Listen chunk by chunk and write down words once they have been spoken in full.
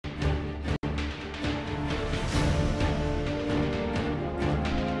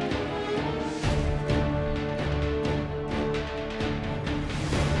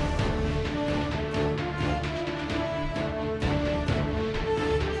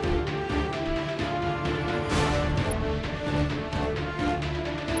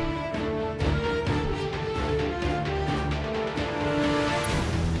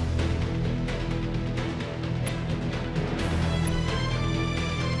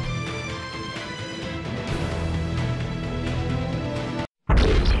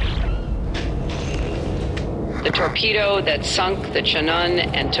torpedo that sunk the Cheonan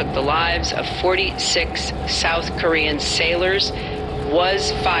and took the lives of 46 South Korean sailors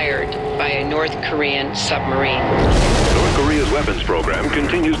was fired by a North Korean submarine. North Korea's weapons program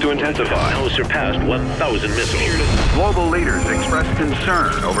continues to intensify. Now surpassed 1,000 missiles. Global leaders expressed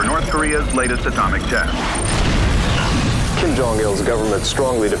concern over North Korea's latest atomic test. Kim Jong-il's government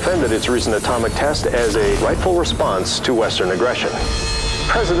strongly defended its recent atomic test as a rightful response to Western aggression.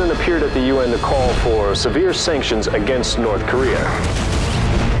 The president appeared at the UN to call for severe sanctions against North Korea.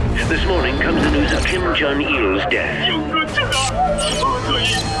 This morning comes the news of Kim Jong-il's death.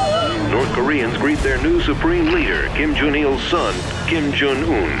 North Koreans greet their new supreme leader, Kim Jong-il's son, Kim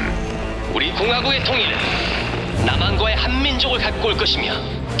Jong-un. 우리 공화국의 통일은 남한과의 한민족을 갖고 올 것이며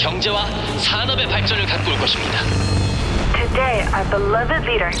경제와 산업의 발전을 갖고 올 것입니다. Today, our beloved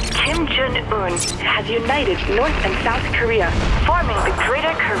leader, Kim Jong-un, has united North and South Korea, forming the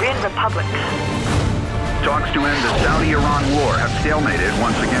Greater Korean Republic. Talks to end the Saudi-Iran war have stalemated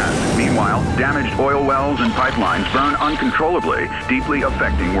once again. Meanwhile, damaged oil wells and pipelines burn uncontrollably, deeply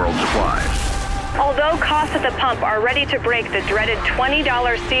affecting world supplies. Although costs at the pump are ready to break the dreaded $20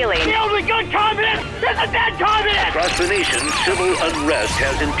 ceiling, The only good communist is a dead communist! Across the nation, civil unrest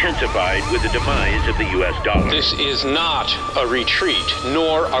has intensified with the demise of the U.S. dollar. This is not a retreat,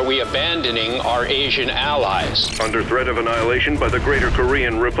 nor are we abandoning our Asian allies. Under threat of annihilation by the Greater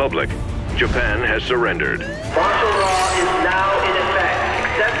Korean Republic, Japan has surrendered. Martial law is now in effect.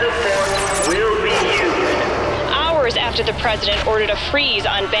 Excessive force will be used. hours after the president ordered a freeze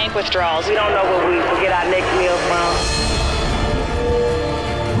on bank withdrawals. We don't know where we will get our next meal from.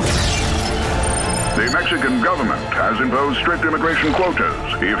 The Mexican government has imposed strict immigration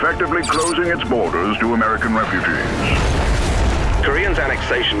quotas, effectively closing its borders to American refugees. Koreans'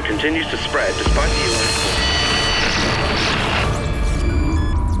 annexation continues to spread despite the U.S.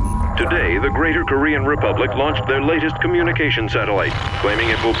 Today, the Greater Korean Republic launched their latest communication satellite, claiming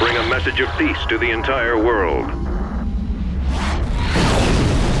it will bring a message of peace to the entire world.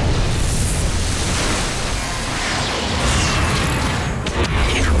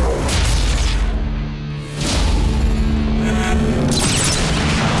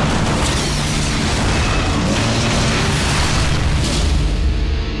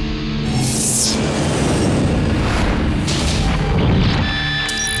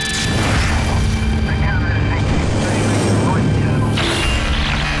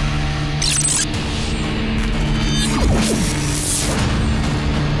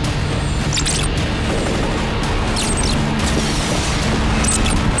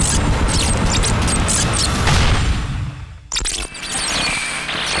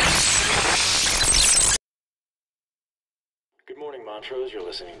 You're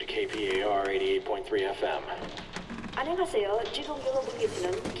listening to KPAR 88.3 FM. 안녕하세요. 지금 여러분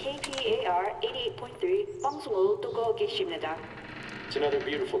계시는 KPAR 88.3 방송을 듣고 계십니다. It's another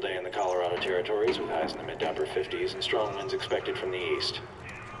beautiful day in the Colorado territories with highs in the mid to upper 50s and strong winds expected from the east.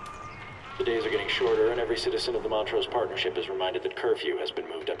 The days are getting shorter and every citizen of the Montrose Partnership is reminded that curfew has been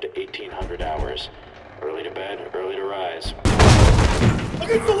moved up to 1,800 hours. Early to bed, early to rise.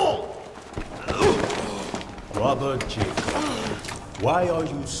 Against the wall! Robert Jacob, why are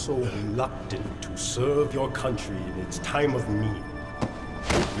you so reluctant to serve your country in its time of need?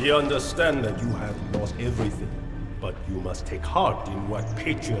 We understand that you have lost everything, but you must take heart in what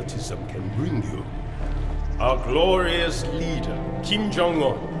patriotism can bring you. Our glorious leader, Kim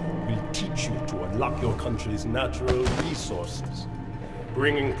Jong-un, will teach you to unlock your country's natural resources,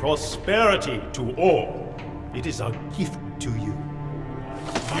 bringing prosperity to all. It is a gift to you.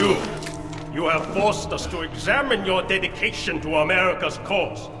 You have forced us to examine your dedication to America's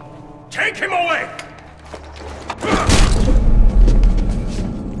cause. Take him away!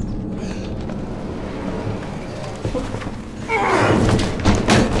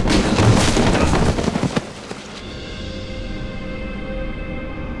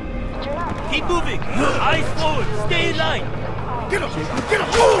 Keep moving! Eyes forward! Stay in line! Get up! Get up!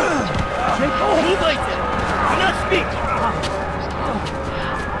 Move like that! Do not speak!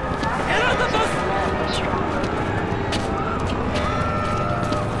 Get out of the bus!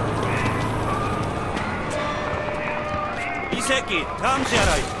 이 새끼,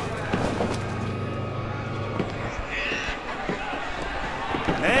 감시하라.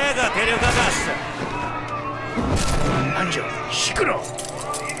 내가 데려가갔어. 앉아, 시끄러.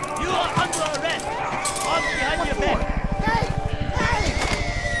 You are under arrest. Arms behind your back.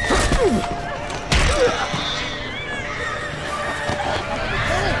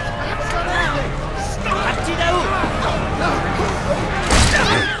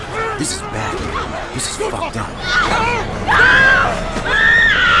 This is bad. This is fucked up.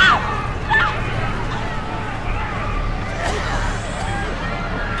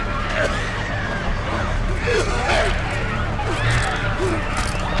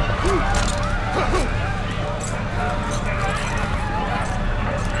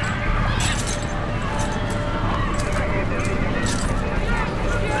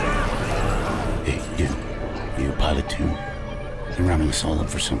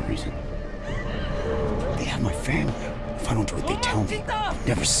 some reason. They have my family. If I don't do what they tell me, I'll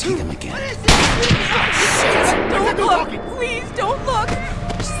never see them again. Don't look! Please don't look!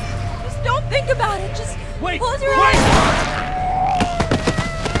 Just don't think about it. Just close your eyes.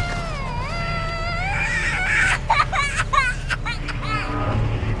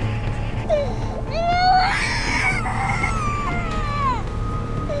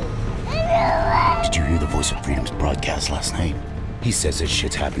 Did you hear the Voice of Freedom's broadcast last night? He says this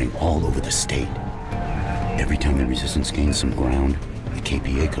shit's happening all over the state. Every time the resistance gains some ground, the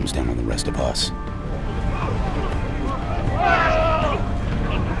KPA comes down on the rest of us.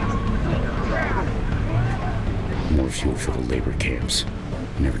 More fuel for the labor camps.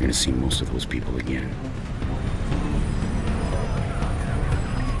 Never gonna see most of those people again.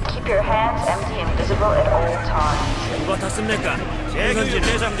 Keep your hands empty and visible at all times. 누가 탔습니까? 재선지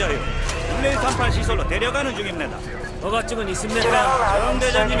대상자요. 1138 시설로 데려가는 중입니다. 허가증은 있습니까? 정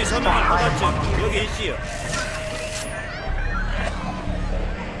대장님이 서명한 허가증 여기 있지요.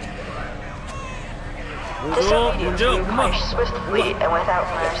 문제 없구만. Swiftly and without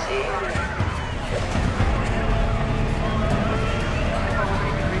mercy.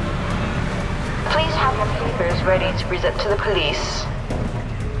 Please have your papers ready to present to the police.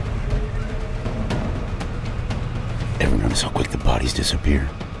 Ever notice how quick the bodies disappear?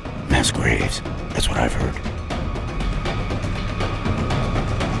 Mass graves. That's what I've heard.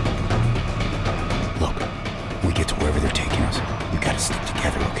 Look, when we get to wherever they're taking us, we gotta stick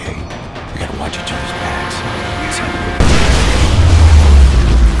together, okay? We gotta watch each other's backs.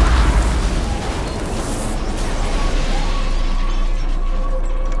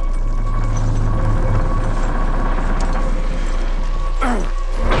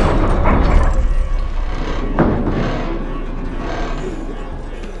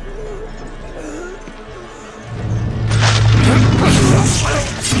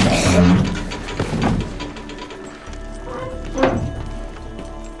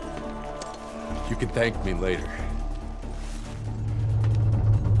 Thank me later.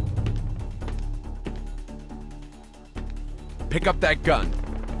 Pick up that gun.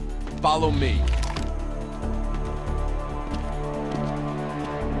 Follow me.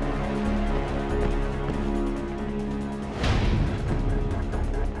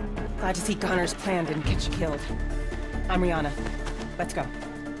 Glad to see Connor's plan didn't get you killed. I'm Rihanna. Let's go.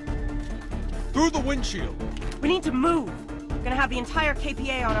 Through the windshield. We need to move. We're gonna have the entire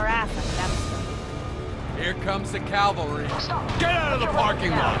KPA on our ass after that. Here comes the cavalry. Get out of the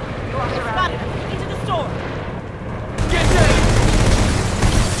parking lot! Got it! Into the store! Get ready!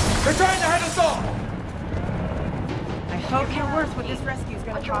 They're trying to head us off! I hope you're worth what this rescue's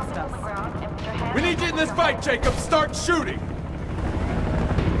gonna cost us. We need you in this fight, Jacob! Start shooting!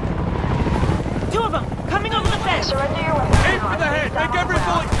 Two of them! Coming over the fence! Surrender your weapons. Aim for the head! Make every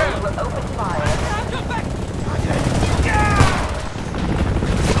bullet count! Open fire. Come back!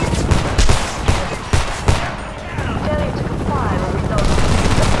 Failure to comply will result in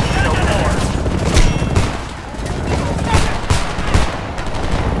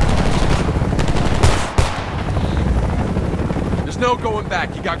There's no going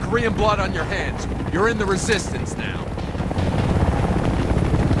back. You got Korean blood on your hands. You're in the resistance now.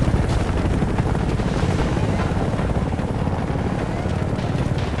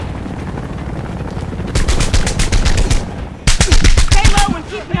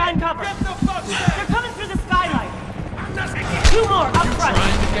 Cover. They're coming through the skylight. Two more up front.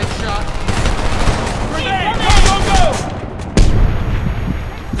 Trying to get shot. Grenade! Go!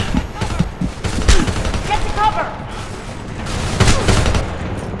 Get to cover.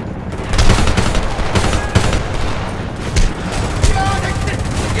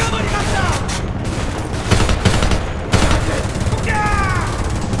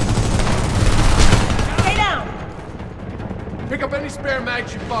 Stay down. Pick up any spare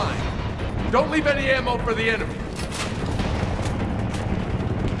mags you find. Don't leave any ammo for the enemy.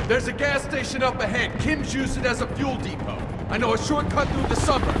 There's a gas station up ahead. Kim's used it as a fuel depot. I know a shortcut through the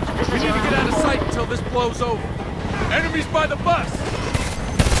suburbs. We need to get out of sight until this blows over. Enemies by the bus!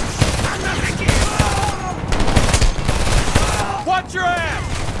 Watch your ass!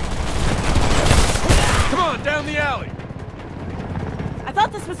 Come on, down the alley. I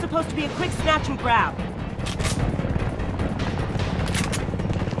thought this was supposed to be a quick snatch and grab.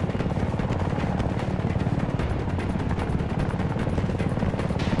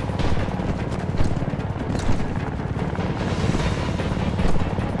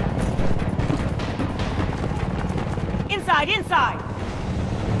 Inside!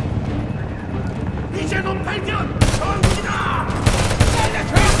 이제는 발견! 전기다!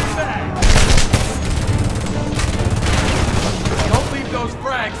 Don't leave those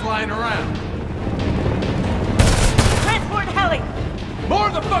frags lying around. Transport heli! More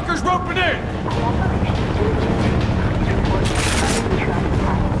of the fuckers roping in!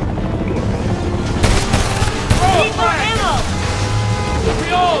 Need more ammo! We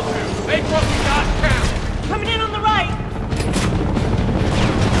all do! Make what we got count! Coming in on the right!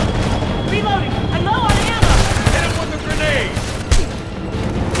 Reloading! I'm low on ammo! Hit him with a grenade!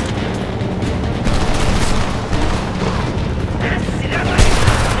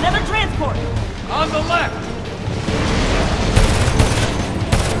 Another transport! On the left!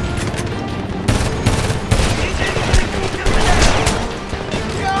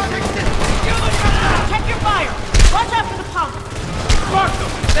 Check your fire! Watch out for the pump! Fuck them!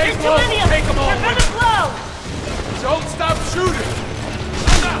 Stay There's close! too many of Take them! them all They're with gonna you. blow! Don't stop shooting!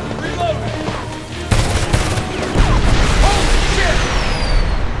 I'm out! Reloading! Holy shit!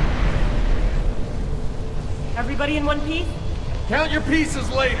 Everybody in one piece? Count your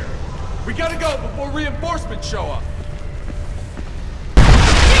pieces later. We gotta go before reinforcements show up.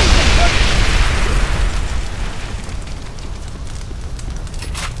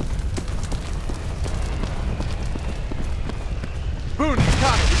 Boone, it's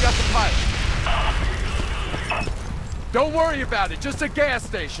Connor. We got the pilot. Don't worry about it. Just a gas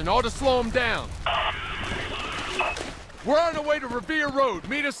station. Ought to slow him down. We're on our way to Revere Road.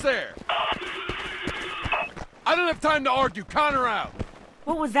 Meet us there. I don't have time to argue. Connor out.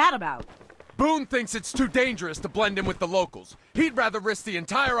 What was that about? Boone thinks it's too dangerous to blend in with the locals. He'd rather risk the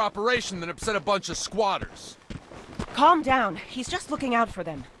entire operation than upset a bunch of squatters. Calm down. He's just looking out for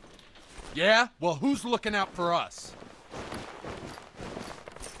them. Yeah? Well, who's looking out for us?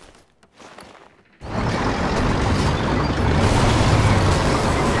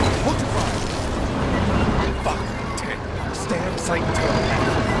 Hold your fire. Fuck. 10. Stand sight and tail.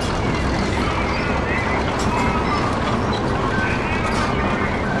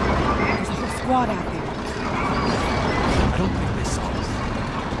 Squad out there. I don't think they saw us.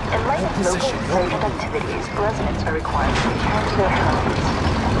 In light of local related activities, residents are required to return to their homes.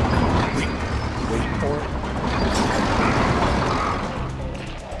 Wait for it.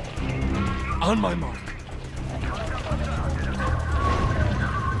 On my mark.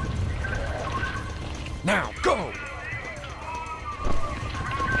 Now, go!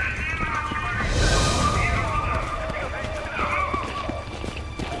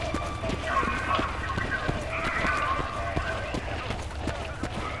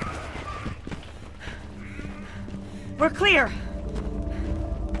 We're clear.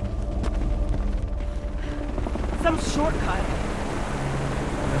 Some shortcut.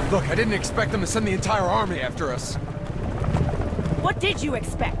 Look, I didn't expect them to send the entire army after us. What did you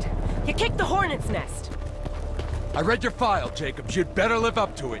expect? You kicked the hornet's nest. I read your file, Jacobs. You'd better live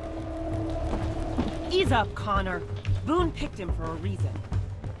up to it. Ease up, Connor. Boone picked him for a reason.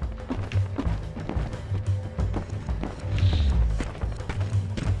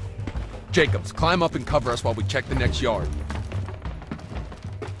 Jacobs, climb up and cover us while we check the next yard.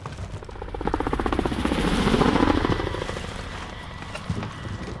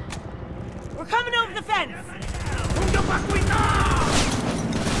 We're coming over the fence!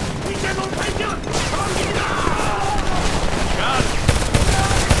 Got it!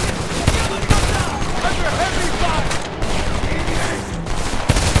 Under heavy fire!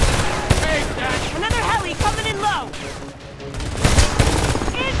 Hey, Dad! Another heli coming in low!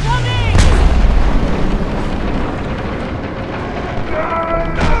 Incoming!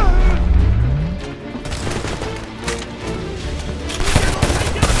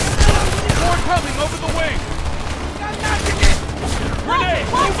 More coming over the wing! Grenade!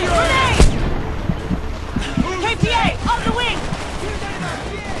 Watch Move it, your ass! grenade! KPA, on the wing!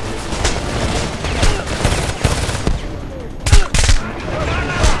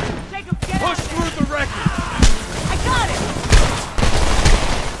 Jacob, get Push through the wreckage! I got it!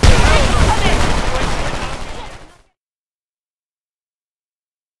 Come in!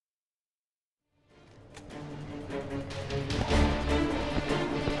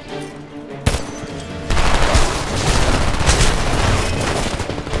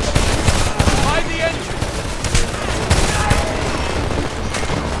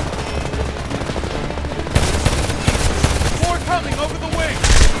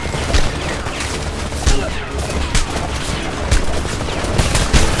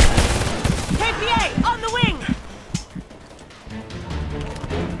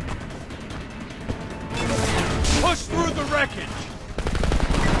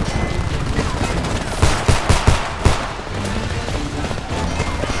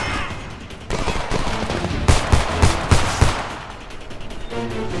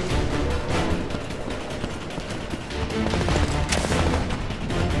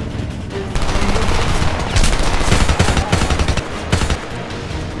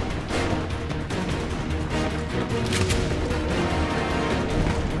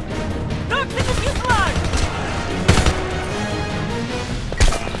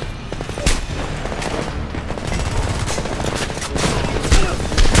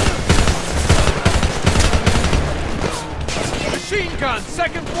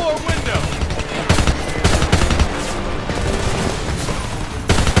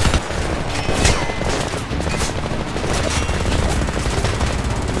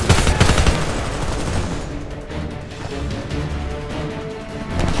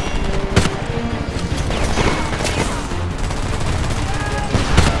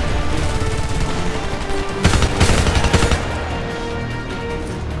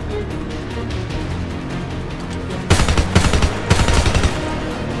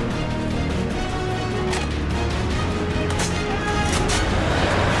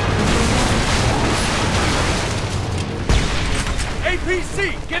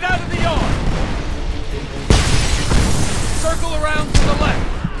 APC! Get out of the yard! Circle around to the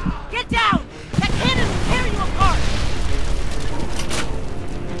left! Get down! That cannon will tear you apart!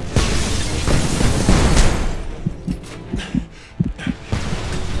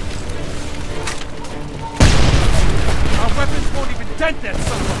 Our weapons won't even dent that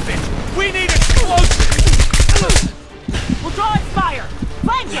son of a bitch! We need explosives! We'll draw its fire!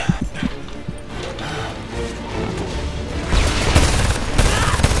 Flank it!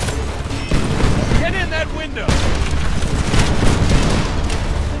 Get in that window!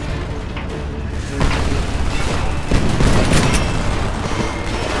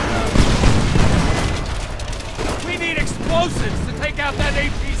 We need explosives to take out that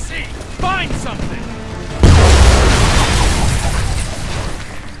APC! Find something!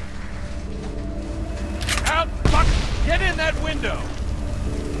 Out! Fuck! Get in that window!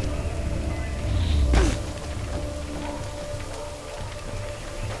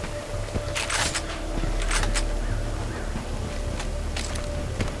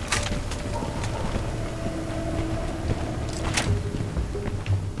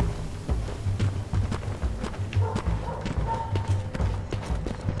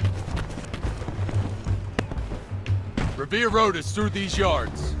 Revere Road is through these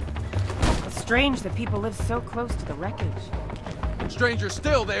yards. It's strange that people live so close to the wreckage. Stranger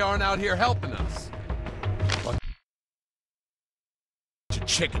still, they aren't out here helping us. Bunch of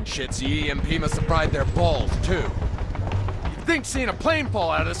chicken shits, the EMP must have fried their balls, too. You'd think seeing a plane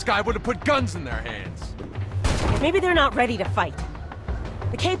fall out of the sky would have put guns in their hands. Maybe they're not ready to fight.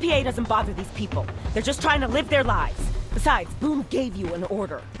 The KPA doesn't bother these people. They're just trying to live their lives. Besides, Boone gave you an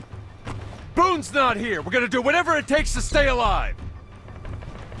order. Boone's not here. We're gonna do whatever it takes to stay alive.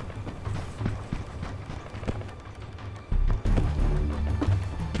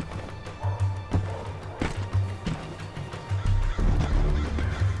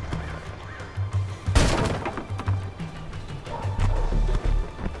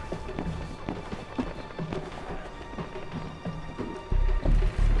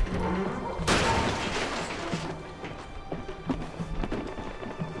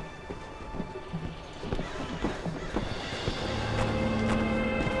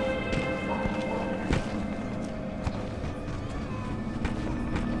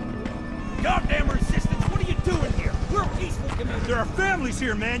 Goddamn resistance! What are you doing here? We're a peaceful community. There are families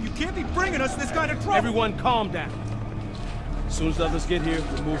here, man. You can't be bringing us this kind of trouble. Everyone calm down. As soon as the others get here,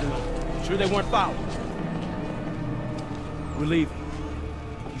 we're moving on. I'm sure they weren't following. We're leaving.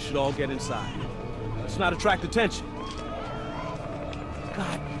 You should all get inside. Let's not attract attention.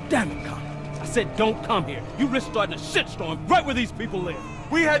 God damn it, Connor. I said don't come here. You risk starting a shitstorm right where these people live.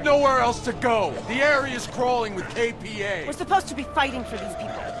 We had nowhere else to go. The area's crawling with KPA. We're supposed to be fighting for these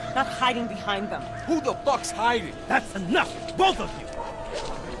people, not hiding behind them. Who the fuck's hiding? That's enough, both of you.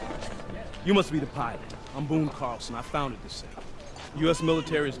 You must be the pilot. I'm Boone Carlson. I founded this thing. The U.S.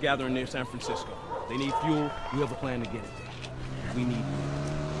 military is gathering near San Francisco. They need fuel. You have a plan to get it there. We need you.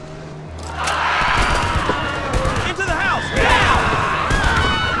 Into the house! Now!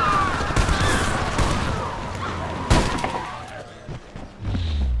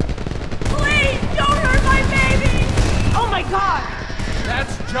 God!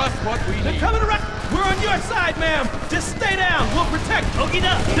 That's just what we need. They're coming around! We're on your side, ma'am! Just stay down! We'll protect you!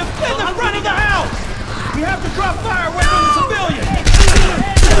 Defend the front of the house! We have to drop fire away from the civilians!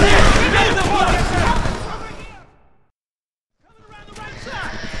 Coming around the right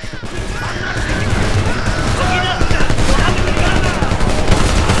side!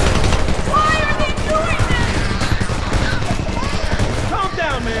 Why are they doing this? Calm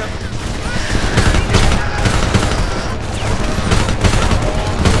down, ma'am!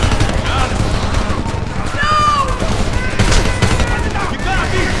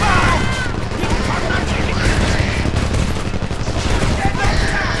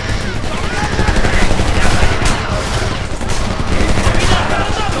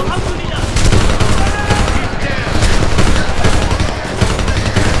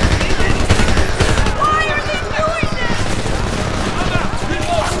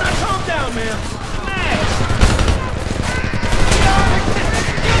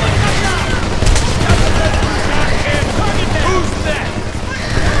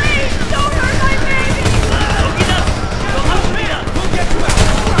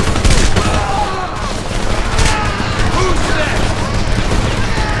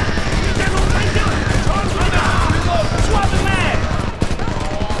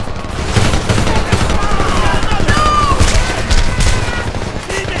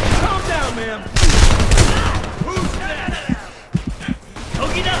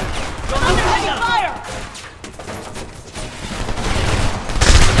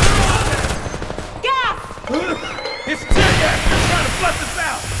 let us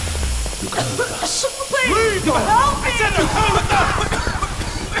out! You come with us. Please! Leave! Help me! I said to come with us!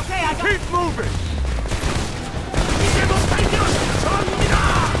 Okay, I got... Keep moving! 이제는 발견! 전문이다!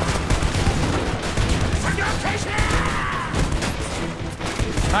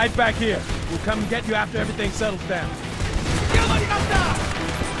 Hide back here. We'll come and get you after everything settles down.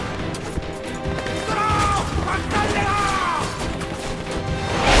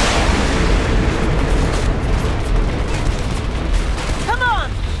 Come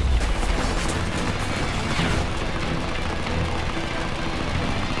on!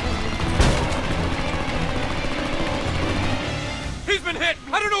 He's been hit!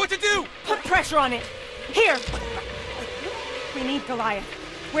 I don't know what to do! Put pressure on it! Here! We need Goliath.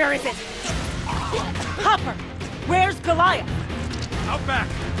 Where is it? Hopper! Where's Goliath? Out back!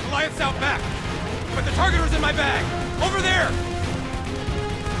 Goliath's out back! But the target was in my bag! Over there!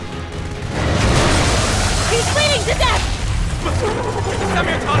 He's bleeding to death! It's a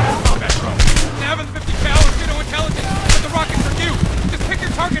semi-autonomous combat drone. Nav and 50 cal, zero intelligence.